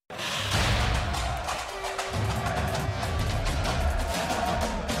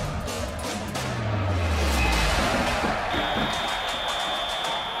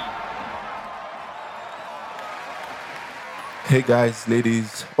Hey guys,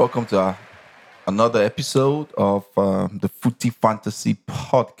 ladies, welcome to another episode of the Footy Fantasy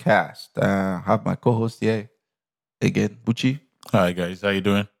Podcast. I have my co-host here again, Buchi. Hi guys, how you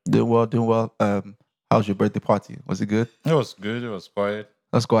doing? Doing well, doing well. How's your birthday party? Was it good? It was good. It was quiet.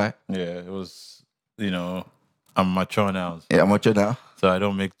 That's quiet. Yeah, it was. I'm mature now, Yeah, I'm watching now. so I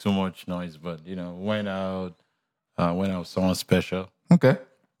don't make too much noise. But went out with someone special. Okay,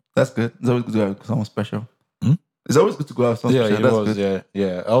 that's good. It's always good to have someone special. Hmm? It's always good to go out with someone Yeah, special. it That's was. good.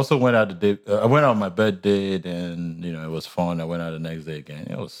 Yeah. I also went out the day. I went out on my birthday, and it was fun. I went out the next day again.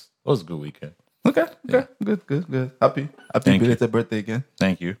 It was a good weekend. Okay, Yeah. good. Happy Thank you. belated birthday again.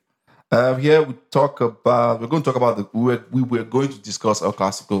 Thank you. Here we're going to talk about we were going to discuss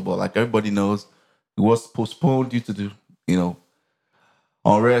El-clasico, but like everybody knows, it was postponed due to the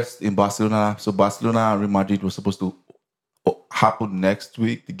unrest in Barcelona. So Barcelona and Real Madrid were supposed to happen next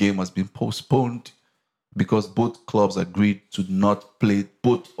week. The game has been postponed because both clubs agreed to not play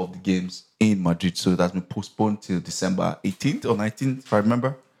both of the games in Madrid. So it has been postponed till December 18th or 19th, if I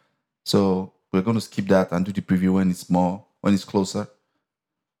remember. So we're going to skip that and do the preview when it's closer.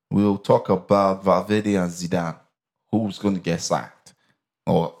 We'll talk about Valverde and Zidane, who's going to get sacked,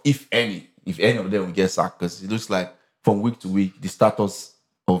 or if any of them will get sacked, because it looks like from week to week the status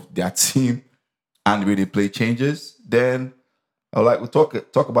of their team and the way they play changes. Then we'll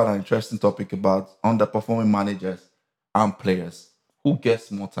talk about an interesting topic about underperforming managers and players. Who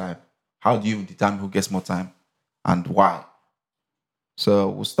gets more time? How do you determine who gets more time and why? So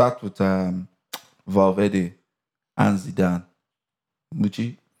we'll start with Valverde and Zidane.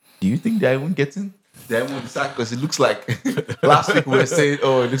 Muchi, do you think they're even getting the sack? Because it looks like last week we were saying,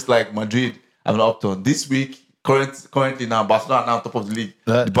 oh, it looks like Madrid have an upturn. This week, currently now, Barcelona are now on top of the league.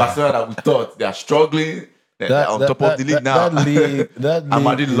 The Barcelona that we thought they are struggling, they're on top of the league now. That And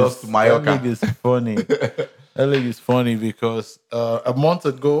Madrid lost to Mallorca. That league is funny. That league is funny because a month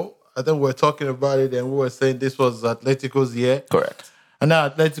ago, I think we were talking about it and we were saying this was Atletico's year. Correct. And now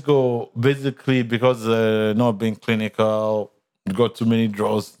Atletico, basically, because not being clinical, got too many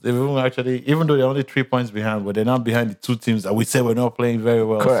draws. They've even though they're only 3 points behind, but they're not behind the two teams that we say we're not playing very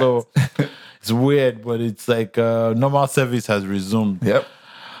well. Correct. So it's weird, but it's like normal service has resumed. Yep.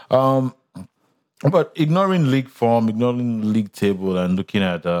 But ignoring league form, ignoring league table, and looking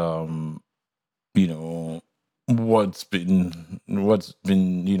at what's been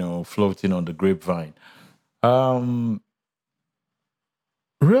floating on the grapevine.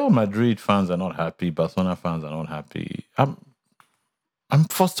 Real Madrid fans are not happy. Barcelona fans are not happy. I'm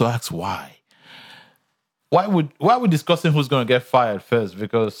forced to ask why. Why we discussing who's going to get fired first?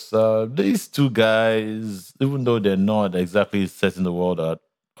 Because these two guys, even though they're not exactly setting the world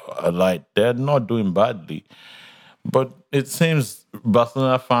alight, they're not doing badly. But it seems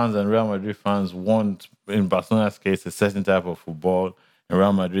Barcelona fans and Real Madrid fans want, in Barcelona's case, a certain type of football. In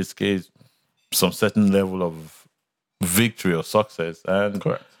Real Madrid's case, some certain level of victory or success. And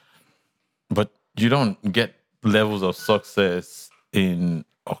Correct. But you don't get levels of success in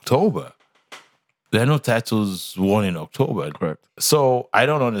October. There are no titles won in October. Correct. So I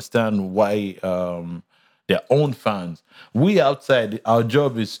don't understand why their own fans. We outside, our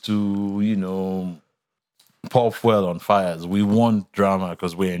job is to, pour fuel on fires. We want drama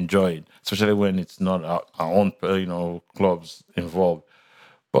because we enjoy it, especially when it's not our own, clubs involved.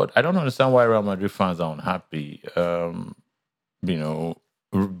 But I don't understand why Real Madrid fans are unhappy.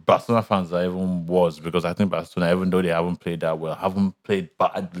 Barcelona fans are even worse because I think Barcelona, even though they haven't played that well, haven't played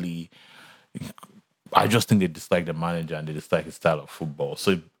badly. I just think they dislike the manager and they dislike his style of football.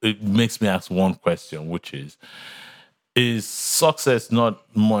 So it makes me ask one question, which is success not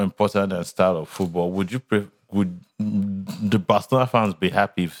more important than style of football? Would the Barcelona fans be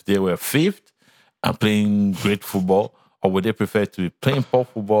happy if they were fifth and playing great football, or would they prefer to be playing poor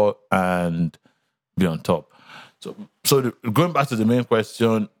football and be on top? So going back to the main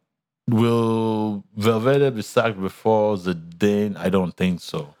question, will Valverde be sacked before Zidane? I don't think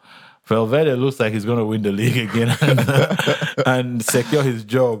so. Valverde looks like he's going to win the league again and secure his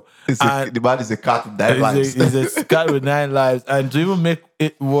job. The man is a cat with 9 lives. He's a cat with 9 lives. And to even make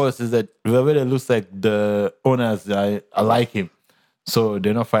it worse is that Valverde looks like the owners I like him. So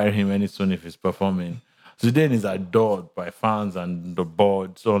they're not firing him any soon if he's performing. Zidane is adored by fans and the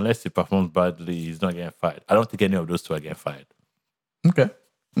board. So unless he performs badly, he's not getting fired. I don't think any of those two are getting fired. Okay.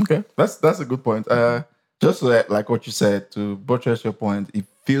 That's a good point. Just like what you said, to buttress your point, it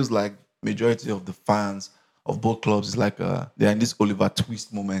feels like majority of the fans of both clubs is like they're in this Oliver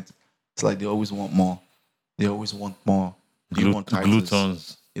Twist moment. It's like they always want more. They want titles.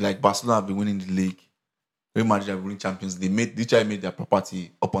 Glutons. Like Barcelona have been winning the league. Real Madrid have been winning champions. They literally made their property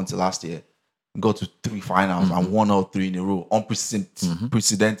up until last year. got to 3 finals and won all 3 in a row,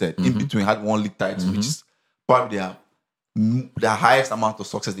 unprecedented. In between, had 1 league title, which is probably the highest amount of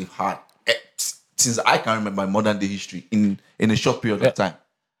success they've had since I can remember in modern day history in a short period of time.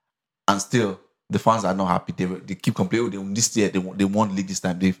 And still, the fans are not happy. They keep complaining. This year, they won league this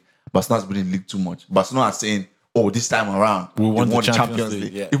time. Barcelona's been in league too much. Barcelona are saying, this time around, we won the Champions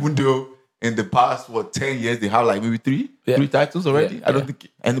League. Yeah. Even though in the past, 10 years, they have like maybe 3 titles already. I don't think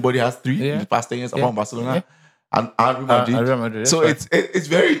anybody has 3 in the past 10 years apart Barcelona and Real Madrid. So it's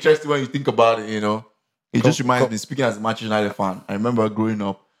very interesting when you think about it, It just reminds me, speaking as a Manchester United fan, I remember growing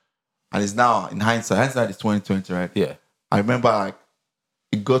up, and it's now, in hindsight is 2020, right? Yeah. I remember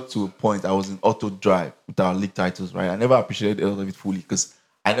it got to a point I was in auto drive with our league titles, right? I never appreciated all of it fully because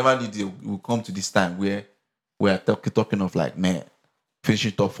I never knew it would come to this time where we're talking of like, man,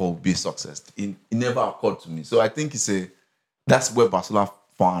 finishing top 4 would be a success. It never occurred to me. So I think that's where Barcelona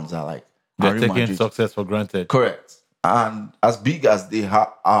fans are like. They're taking success for granted. Correct. And as big as they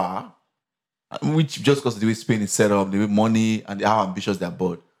are, which just because of the way Spain is set up, the way money and how ambitious they're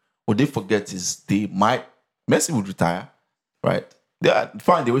bored, what they forget is Messi would retire, right? They are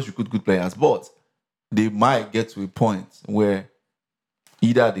fine, they always recruit good players, but they might get to a point where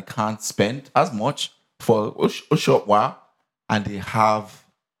either they can't spend as much for a short while and they have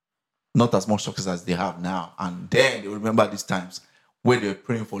not as much success as they have now. And then they remember these times where they're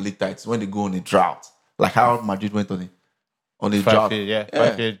praying for league titles, when they go on a drought, like how Madrid went on a drought.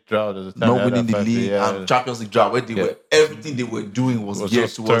 5-year drought. Not winning the league and Champions League drought, where everything they were doing was geared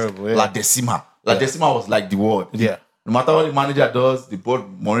towards La Decima. La Decima was like the word. Yeah. No matter what the manager does, they bought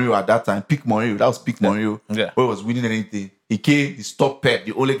Mourinho at that time. Pick Mourinho. That was Pick Mourinho. Yeah. Where he was winning anything. He came, he stopped Pep,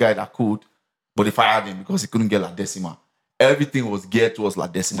 the only guy that could, but they fired him because he couldn't get La Decima. Everything was geared towards La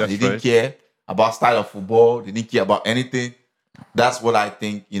Decima. They didn't care about style of football. They didn't care about anything. That's what I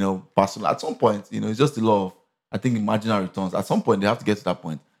think, Barcelona, at some point, it's just the law of, I think, marginal returns. At some point, they have to get to that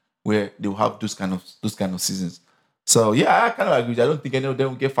point where they will have those kind of seasons. So, yeah, I kind of agree. I don't think any of them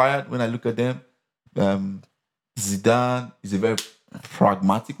will get fired when I look at them. Zidane is a very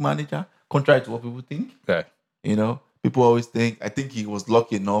pragmatic manager, contrary to what people think. Okay. People always think, I think he was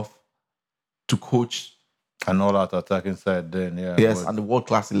lucky enough to coach an all-out attacking side then, yeah. Yes, and the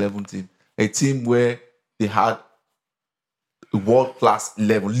world-class 11 team. A team where they had a world-class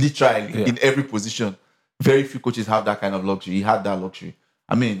 11, literally, in every position. Very few coaches have that kind of luxury. He had that luxury.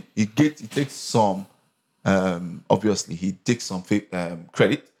 I mean, he takes some, obviously, he takes some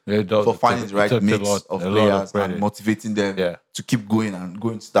credit for finding the right mix of players and motivating them to keep going and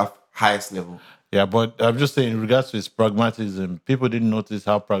going to that highest level. Yeah, but I'm just saying, in regards to his pragmatism, people didn't notice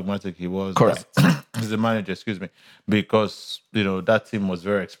how pragmatic he was. Correct. As a manager, because, that team was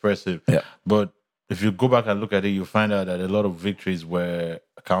very expressive. Yeah. But if you go back and look at it, you find out that a lot of victories were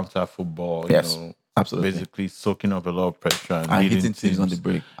counter football, yes, absolutely. Basically soaking up a lot of pressure and hitting teams on the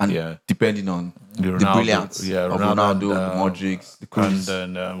break. And depending on the brilliance of Ronaldo, the Modric, the Cruz.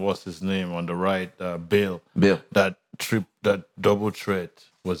 And then, what's his name on the right? Bale. That double threat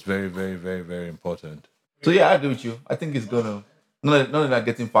was very, very, very, very important. So, I agree with you. I think it's going to, none of that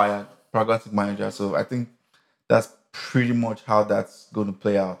getting fired, pragmatic manager. So, I think that's pretty much how that's going to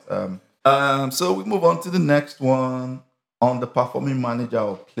play out. So, we move on to the next one. On the performing manager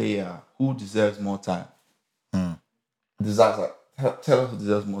or player, who deserves more time? Tell us who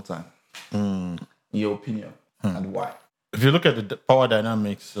deserves more time. In your opinion, and why? If you look at the power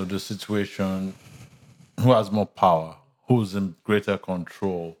dynamics of the situation, who has more power? Who's in greater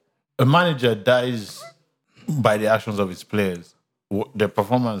control? A manager dies by the actions of his players. The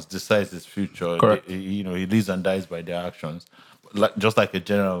performance decides his future. Correct. He lives and dies by their actions, just like a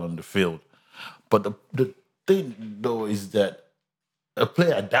general on the field. But the thing though is that a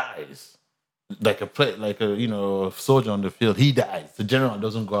player dies, like a soldier on the field, he dies. The general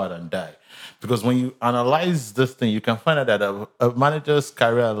doesn't go out and die, because when you analyze this thing, you can find out that a manager's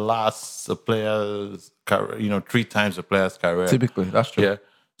career lasts a player's career, 3 times a player's career. Typically, that's true. Yeah.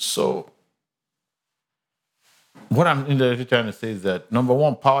 So what I'm indirectly trying to say is that, number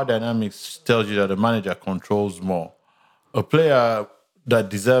one, power dynamics tells you that the manager controls more. A player that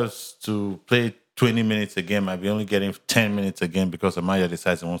deserves to play 20 minutes a game might be only getting 10 minutes a game because the manager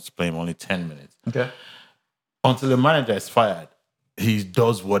decides he wants to play him only 10 minutes. Okay. Until the manager is fired, he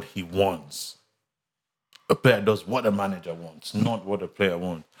does what he wants. A player does what the manager wants, not what the player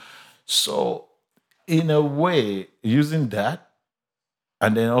wants. So, in a way, using that,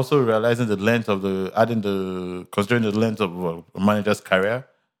 and then also realizing the length of considering the length of a manager's career,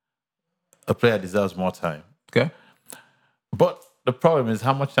 a player deserves more time. Okay. But the problem is,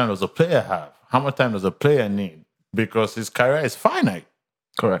 how much time does a player have? How much time does a player need? Because his career is finite.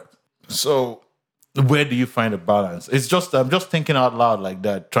 Correct. So where do you find a balance? It's just I'm just thinking out loud like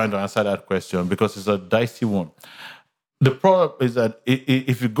that, trying to answer that question because it's a dicey one. The problem is that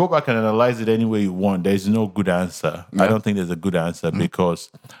if you go back and analyze it any way you want, there's no good answer. I don't think there's a good answer because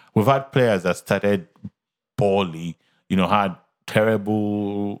we've had players that started poorly, had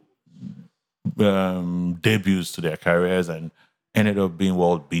terrible debuts to their careers and ended up being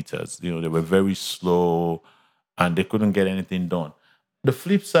world beaters. They were very slow and they couldn't get anything done. The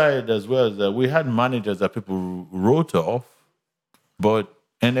flip side as well is that we had managers that people wrote off, but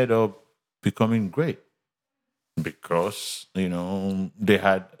ended up becoming great because they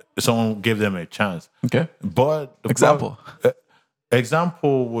had someone gave them a chance. Okay. But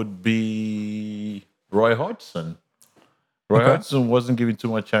example would be Roy Hodgson. Roy Hodgson wasn't given too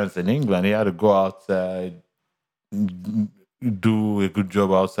much chance in England. He had to go outside, do a good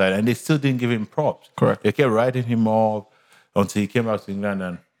job outside, and they still didn't give him props. Correct. They kept writing him off until he came out to England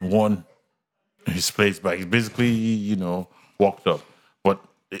and won his place back. He basically, walked up. But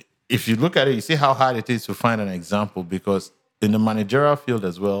if you look at it, you see how hard it is to find an example because in the managerial field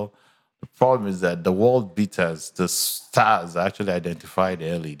as well, the problem is that the world beaters, the stars, are actually identified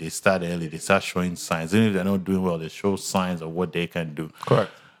early. They start early. They start showing signs. Even if they're not doing well, they show signs of what they can do.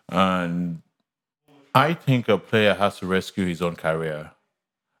 Correct. And I think a player has to rescue his own career.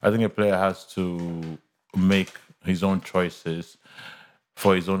 I think a player has to make his own choices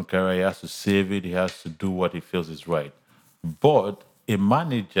for his own career. He has to save it. He has to do what he feels is right. But a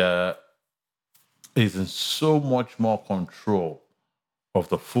manager is in so much more control of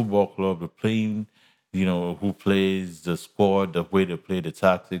the football club, the playing, who plays, the squad, the way they play, the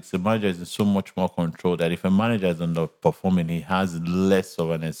tactics. The manager is in so much more control that if a manager is underperforming, he has less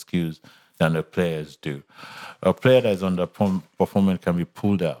of an excuse than the players do. A player that is underperforming can be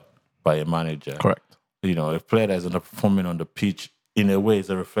pulled out by a manager. Correct. A player that is underperforming on the pitch, in a way, is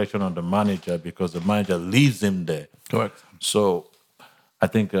a reflection on the manager because the manager leaves him there. Correct. So I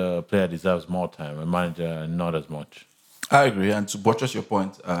think a player deserves more time, a manager not as much. I agree. And to buttress your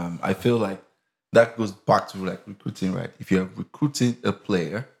point, I feel like that goes back to like recruiting, right? If you're recruiting a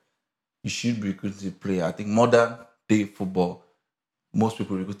player, you should be recruiting a player. I think modern day football, most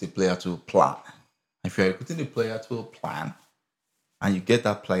people recruit a player to a plan. If you're recruiting a player to a plan and you get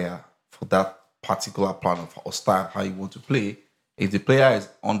that player for that particular plan or style, how you want to play, if the player is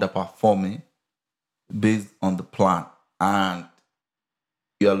underperforming based on the plan and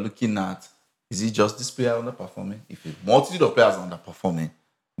you are looking at, is it just this player underperforming? If a multitude of players are underperforming,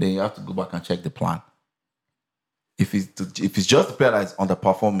 then you have to go back and check the plan. If it's just the player that is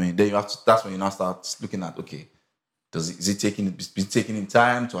underperforming, then that's when you now start looking at, okay, is it taking him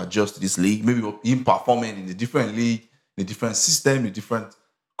time to adjust to this league? Maybe him performing in a different league, in a different system, in a different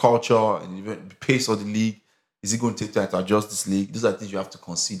culture, in a different pace of the league. Is he going to take time to adjust this league? Those are things you have to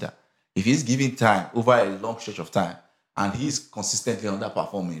consider. If he's giving time over a long stretch of time and he's consistently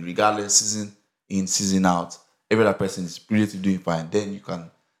underperforming, regardless season in, season out, every other person is relatively doing fine, then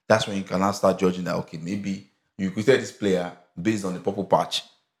that's when you can now start judging that, okay, maybe you recruited this player based on the purple patch.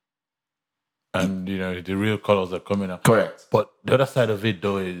 And, the real colors are coming out. Correct. But the other side of it,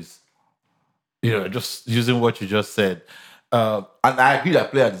 though, is, just using what you just said. And I agree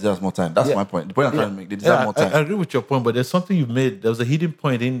that player deserves more time. That's my point. The point I'm trying to make, they deserve more time. I agree with your point, but there's something you made. There was a hidden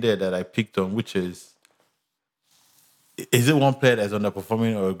point in there that I picked on, which is it one player that's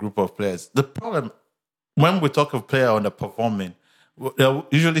underperforming or a group of players? The problem, when we talk of player underperforming, there are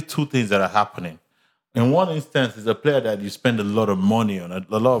usually two things that are happening. In one instance, it's a player that you spend a lot of money on.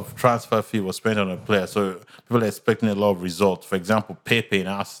 A lot of transfer fee was spent on a player. So people are expecting a lot of results. For example, Pepe in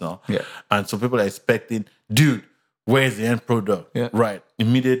Arsenal. Yeah. And so people are expecting, dude, where's the end product? Yeah. Right.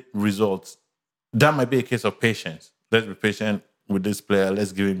 Immediate results. That might be a case of patience. Let's be patient with this player.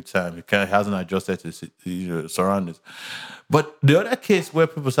 Let's give him time. He hasn't adjusted to his surroundings. But the other case where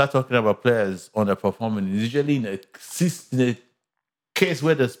people start talking about players underperforming is usually in a case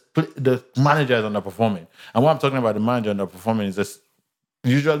where the manager is underperforming. And what I'm talking about the manager underperforming is just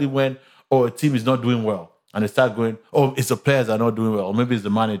usually when a team is not doing well and they start going, it's the players that are not doing well, or maybe it's the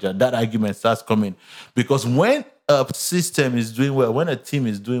manager. That argument starts coming. Because when a system is doing well, when a team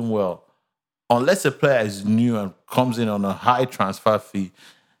is doing well, unless a player is new and comes in on a high transfer fee,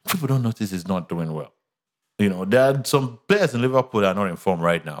 people don't notice he's not doing well. There are some players in Liverpool that are not in form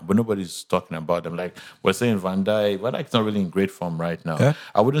right now, but nobody's talking about them. Like we're saying Van Dijk's not really in great form right now. Yeah.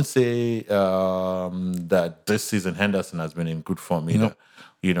 I wouldn't say that this season Henderson has been in good form either.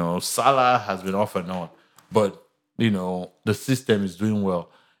 Salah has been off and on, but the system is doing well.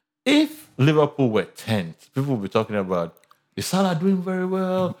 If Liverpool were 10th, people would be talking about, is Salah doing very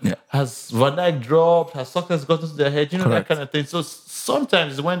well? Yeah. Has Van Dijk dropped? Has success gotten to their head? That kind of thing. So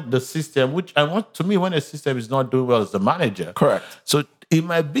sometimes when the system, which I want to me, when a system is not doing well, it's the manager. Correct. So it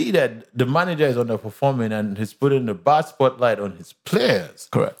might be that the manager is underperforming and he's putting the bad spotlight on his players.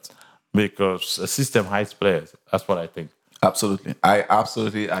 Correct. Because a system hides players. That's what I think. Absolutely. I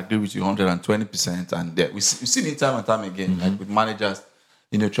absolutely agree with you 120%. And we've seen it time and time again, like with managers,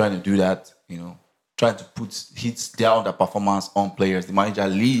 trying to do that, trying to hit their underperformance on players. The manager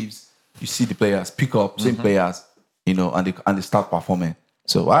leaves, you see the players pick up, same players, and they start performing.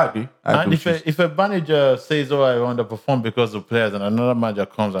 So I agree. And if a manager says, "Oh, I underperform because of players," and another manager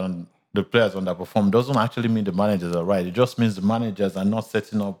comes and the players underperform, doesn't actually mean the managers are right. It just means the managers are not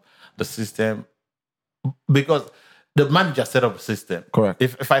setting up the system because the manager set up a system. Correct.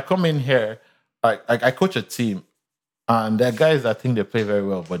 If I come in here, I coach a team, and there are guys that think they play very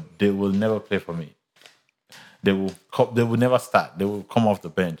well, but they will never play for me. They will never start. They will come off the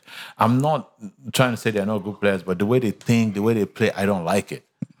bench. I'm not trying to say they're not good players, but the way they think, the way they play, I don't like it.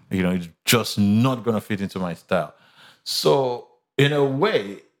 It's just not going to fit into my style. So, in a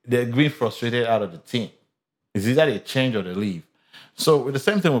way, they're being frustrated out of the team. It's either they change or they leave. So, the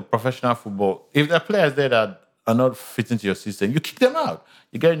same thing with professional football. If there are players there that are not fitting to your system, you kick them out.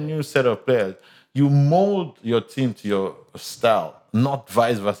 You get a new set of players. You mold your team to your style, not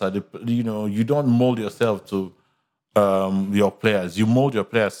vice versa. You don't mold yourself to your players. You mold your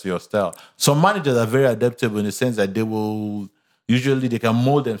players to your style. Some managers are very adaptable in the sense that they can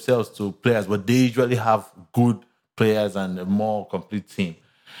mold themselves to players, but they usually have good players and a more complete team.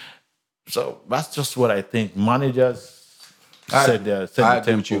 So that's just what I think. Managers set the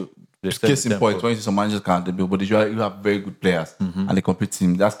tempo. Case in point, when you see some managers can't debut, but you have very good players and a complete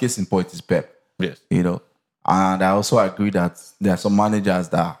team. That's case in point is Pep. Yes. And I also agree that there are some managers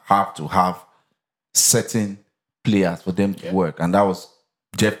that have to have certain players for them to work. And that was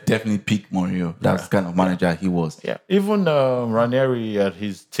definitely peak Mourinho. That's the kind of manager he was. Yeah. Even Ranieri at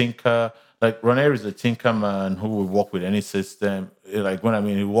his tinker, like Ranieri is a tinker man who will work with any system. Like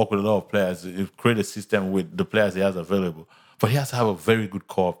he work with a lot of players. He create a system with the players he has available. But he has to have a very good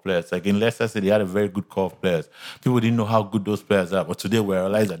core of players. Like in Leicester City, he had a very good core of players. People didn't know how good those players are. But today we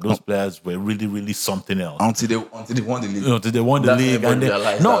realized that those players were really, really something else. Until they won the league. Until they won the league.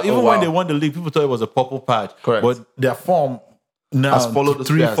 And when they won the league, people thought it was a purple patch. Correct. But their form now, has followed the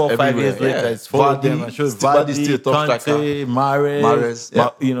 3, 4, 5 years later, it's followed them. And shows Vardy, Kante, Mahrez,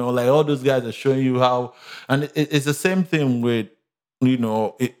 like all those guys are showing you how. And it's the same thing with,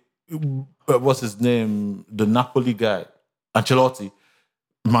 what's his name? The Napoli guy. Ancelotti,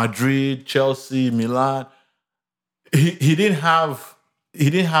 Madrid, Chelsea, Milan. He didn't have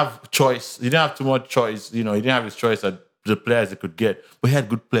choice. He didn't have too much choice. He didn't have his choice at the players he could get. But he had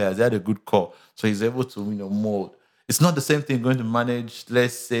good players. He had a good core, so he's able to mold. It's not the same thing going to manage.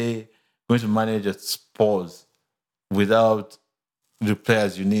 Let's say going to manage a Spurs without the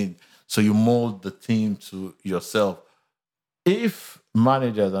players you need. So you mold the team to yourself. If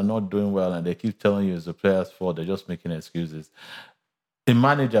managers are not doing well and they keep telling you it's the players' fault, they're just making excuses. A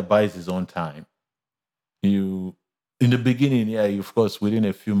manager buys his own time. In the beginning, of course, within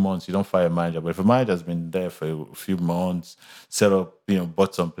a few months, you don't fire a manager. But if a manager's been there for a few months, set up,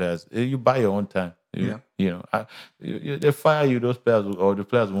 bought some players, you buy your own time. They fire you, those players, or the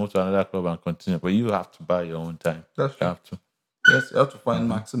players move to another club and continue. But you have to buy your own time. That's true. You have to. Yes, you have to find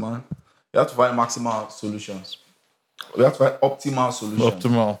maximal. You have to find maximal solutions. We have to find optimal solutions.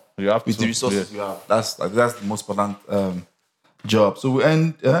 Optimal. You have with the resources you have. That's the most important job. So we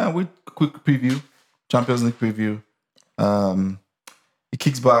end with quick preview, Champions League preview. It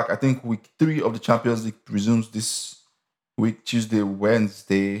kicks back. I think week 3 of the Champions League resumes this week, Tuesday,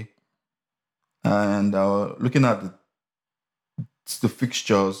 Wednesday, and looking at the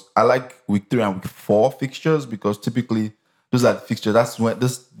fixtures. I like week 3 and week 4 fixtures because typically those are the fixtures. That's when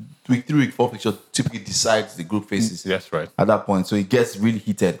this week 3, week 4 fixture typically decides the group phases. That's right. At that point, so it gets really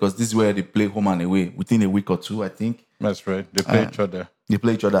heated because this is where they play home and away within a week or two, I think. That's right. They play each other. They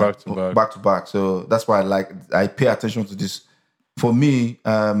play each other back to back. So that's why I pay attention to this. For me,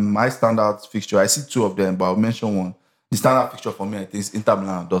 my standout fixture, I see 2 of them, but I'll mention one. The standout fixture for me, I think, is Inter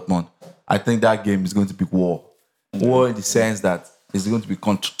Milan and Dortmund. I think that game is going to be war. War in the sense that it's going to be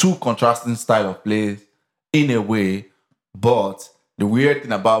 2 contrasting style of play in a way. But the weird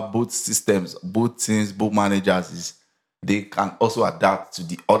thing about both systems, both teams, both managers is they can also adapt to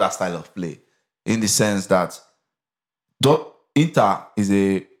the other style of play. In the sense that Inter is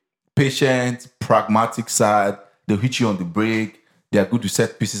a patient, pragmatic side. They'll hit you on the break. They are good to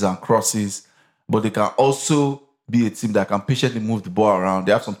set pieces and crosses. But they can also be a team that can patiently move the ball around.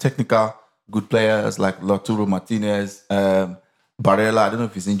 They have some technical good players like Lautaro Martinez, Barella. I don't know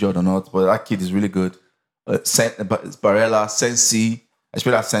if he's injured or not, but that kid is really good. Barella, Sensi,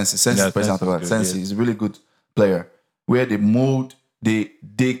 especially that Sensi. Sensi is Sensi president. is good, Sensi is a really good player. Where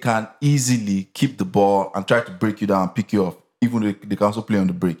they can easily keep the ball and try to break you down, pick you off. Even though they can also play on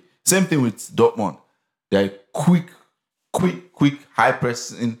the break. Same thing with Dortmund. They're a quick, high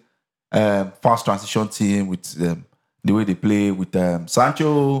pressing, fast transition team with the way they play with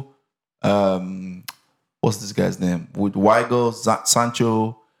Sancho. What's this guy's name? With Weigl,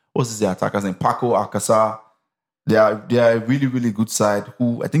 Sancho. What's this attacker's name? Paco Alcácer. They are a really, really good side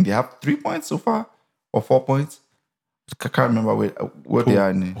who I think they have 3 points so far or 4 points. I can't remember where they are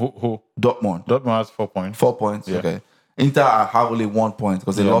in Who? Dortmund. Dortmund has 4 points. 4 points, Yeah. Okay. Inter have only 1 point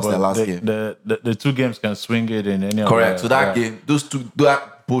because they lost their last game. The two games can swing it in any Correct. other, So that game,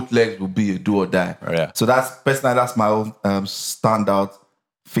 both legs will be a do or die. Yeah. So that's my own standout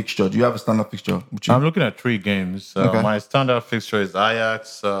fixture. Do you have a standout fixture? I'm looking at 3 games. Okay. My standout fixture is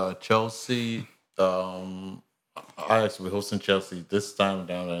Ajax, Chelsea. Ajax will be hosting Chelsea this time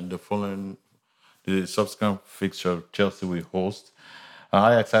down, and the subsequent fixture, Chelsea will host.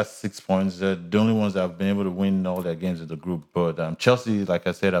 Ajax has 6 points. They're the only ones that have been able to win all their games in the group. But Chelsea, like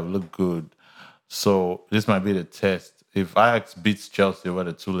I said, have looked good. So this might be the test. If Ajax beats Chelsea over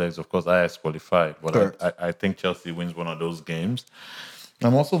the 2 legs, of course, Ajax qualified. But I think Chelsea wins one of those games.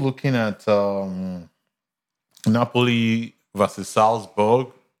 I'm also looking at Napoli versus Salzburg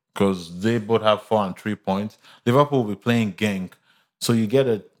because they both have 4 and 3 points. Liverpool will be playing Genk. So you get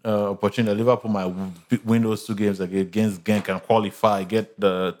an opportunity that Liverpool might win those 2 games against Genk and qualify, get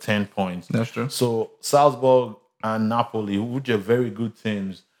the 10 points. That's true. So Salzburg and Napoli, which are very good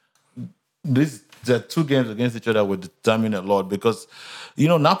teams, the 2 games against each other will determine a lot because,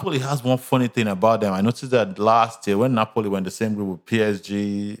 Napoli has one funny thing about them. I noticed that last year when Napoli were in the same group with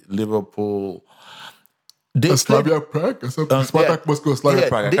PSG, Liverpool, Slavia Prague? Spartak Moscow, Slavia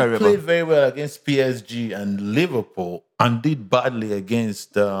Prague. They played very well against PSG and Liverpool and did badly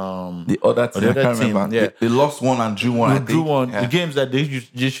against the other team. I can't team. remember. Yeah. They lost 1 and drew 1. Drew 1. Yeah. The games that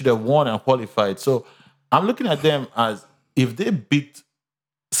they should have won and qualified. So I'm looking at them as if they beat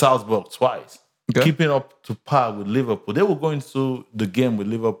Salzburg twice, keeping up to par with Liverpool, they will go into the game with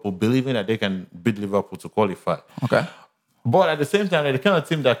Liverpool believing that they can beat Liverpool to qualify. Okay. But at the same time, they're the kind of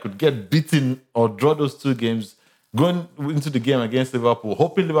team that could get beaten or draw those 2 games, going into the game against Liverpool,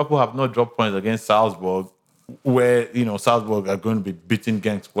 hoping Liverpool have not dropped points against Salzburg, where Salzburg are going to be beating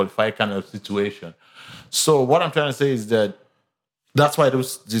Genk to qualify kind of situation. So what I'm trying to say is that's why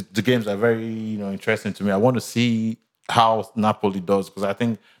the games are very interesting to me. I want to see how Napoli does because I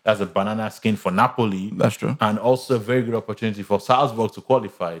think that's a banana skin for Napoli. That's true. And also a very good opportunity for Salzburg to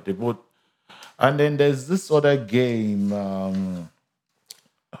qualify. They both. And then there's this other game. There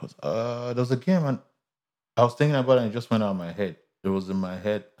was a game and I was thinking about it and it just went out of my head. It was in my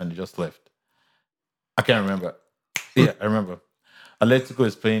head and it just left. I can't remember. Yeah, I remember. Atletico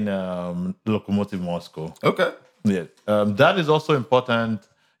is playing Lokomotiv Moscow. Okay. Yeah. That is also important.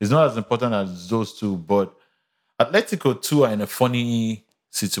 It's not as important as those 2, but Atletico too are in a funny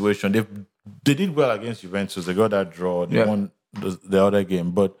situation. They did well against Juventus. They got that draw. They won the other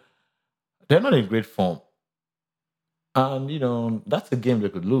game, but they're not in great form. And, that's a game they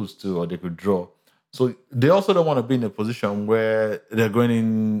could lose to or they could draw. So they also don't want to be in a position where they're going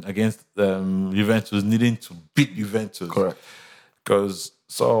in against Juventus, needing to beat Juventus. Correct.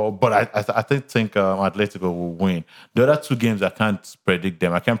 But I think Atletico will win. The other 2 games, I can't predict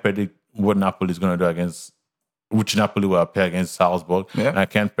them. I can't predict what Napoli is going to do which Napoli will appear against Salzburg. Yeah. And I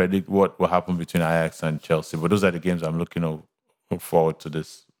can't predict what will happen between Ajax and Chelsea. But those are the games I'm looking forward to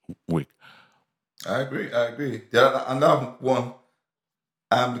this week. I agree. Another one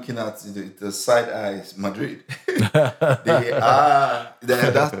I'm looking at the side eyes, Madrid. They are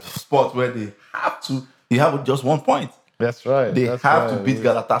that spot where they have just 1 point. That's right. They have to beat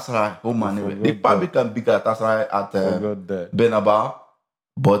Galatasaray home and away. They probably can beat Galatasaray at Bernabeu,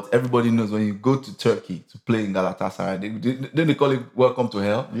 but everybody knows when you go to Turkey to play in Galatasaray, they call it Welcome to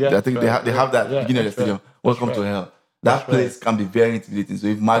Hell. Yeah, I think they have that beginning of the stadium. Welcome to Hell. That place can be very intimidating. So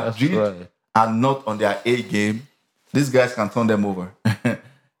if Madrid are not on their A game, these guys can turn them over.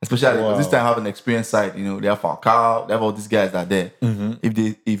 Especially because this time have an experienced side. They have Falcao, they have all these guys that are there.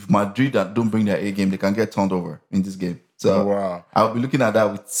 Mm-hmm. If Madrid don't bring their A game, they can get turned over in this game. So I'll be looking at that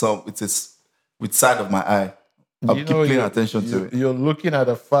with side of my eye. I'll keep paying attention to it. You're looking at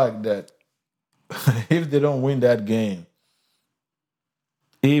the fact that if they don't win that game,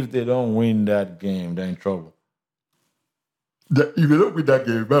 they're in trouble. If they don't win that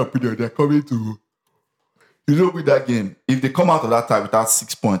game, in my opinion, they're coming to. If they don't win that game, if they come out of that time without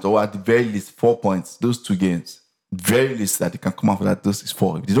 6 points or at the very least 4 points, those 2 games, very least that they can come out of that, those is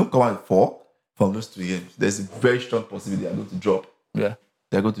 4. If they don't come out with 4 from those 2 games, there's a very strong possibility they're going to drop. Yeah.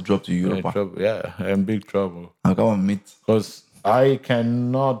 They're going to drop to In Europa. trouble. Yeah, in big trouble. I can't meet. Because I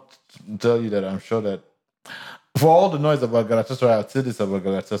cannot tell you that I'm sure that for all the noise about Galatasaray, I'll say this about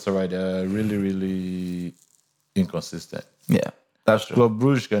Galatasaray, they're really, really inconsistent. Yeah, that's true. Club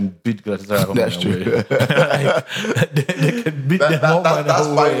Brugge can beat Galatasaray home That's and true. away. They can beat them home and That's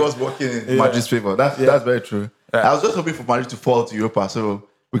why away. it was working in Madrid's favor. That's very true. I was just hoping for Madrid to fall to Europa so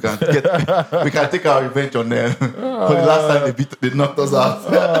we can take our revenge on them. For the last time they knocked us out.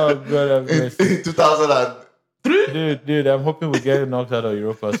 Oh, God, in 2003. Dude, I'm hoping we get knocked out of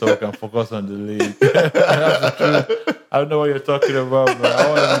Europa so we can focus on the league. That's the truth. I don't know what you're talking about, man. I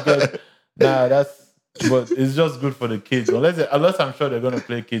want to get... but it's just good for the kids. Unless I'm sure they're going to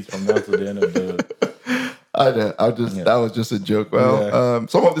play kids from now to the end of the... That was just a joke. Well,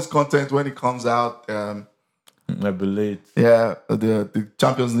 some of this content, when it comes out... Maybe late. Yeah, the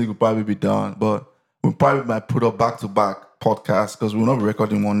Champions League will probably be done, but we probably might put up back-to-back podcasts because we'll not be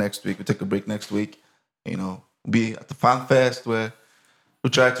recording one next week. We'll take a break next week. Be at the Fan Fest where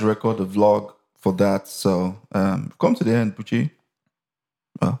we'll try to record the vlog for that. So, come to the end, Buchi.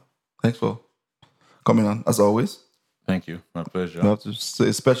 Well, thanks for coming on, as always. Thank you. My pleasure. We have to say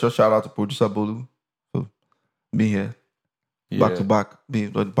a special shout-out to producer Bolu for being here. Back-to-back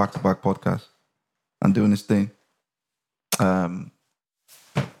podcast and doing this thing.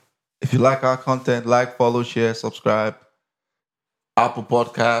 If you like our content, follow, share, subscribe. Apple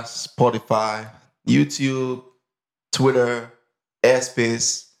Podcasts, Spotify, YouTube, Twitter,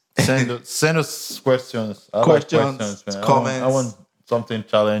 Airspace. Send us questions. Questions, comments. I want something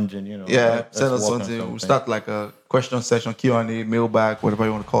challenging, Yeah, send us something. We'll start like a question session, Q&A, mailbag, whatever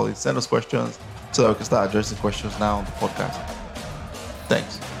you want to call it. Send us questions so that we can start addressing questions now on the podcast.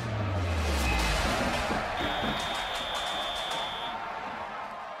 Thanks.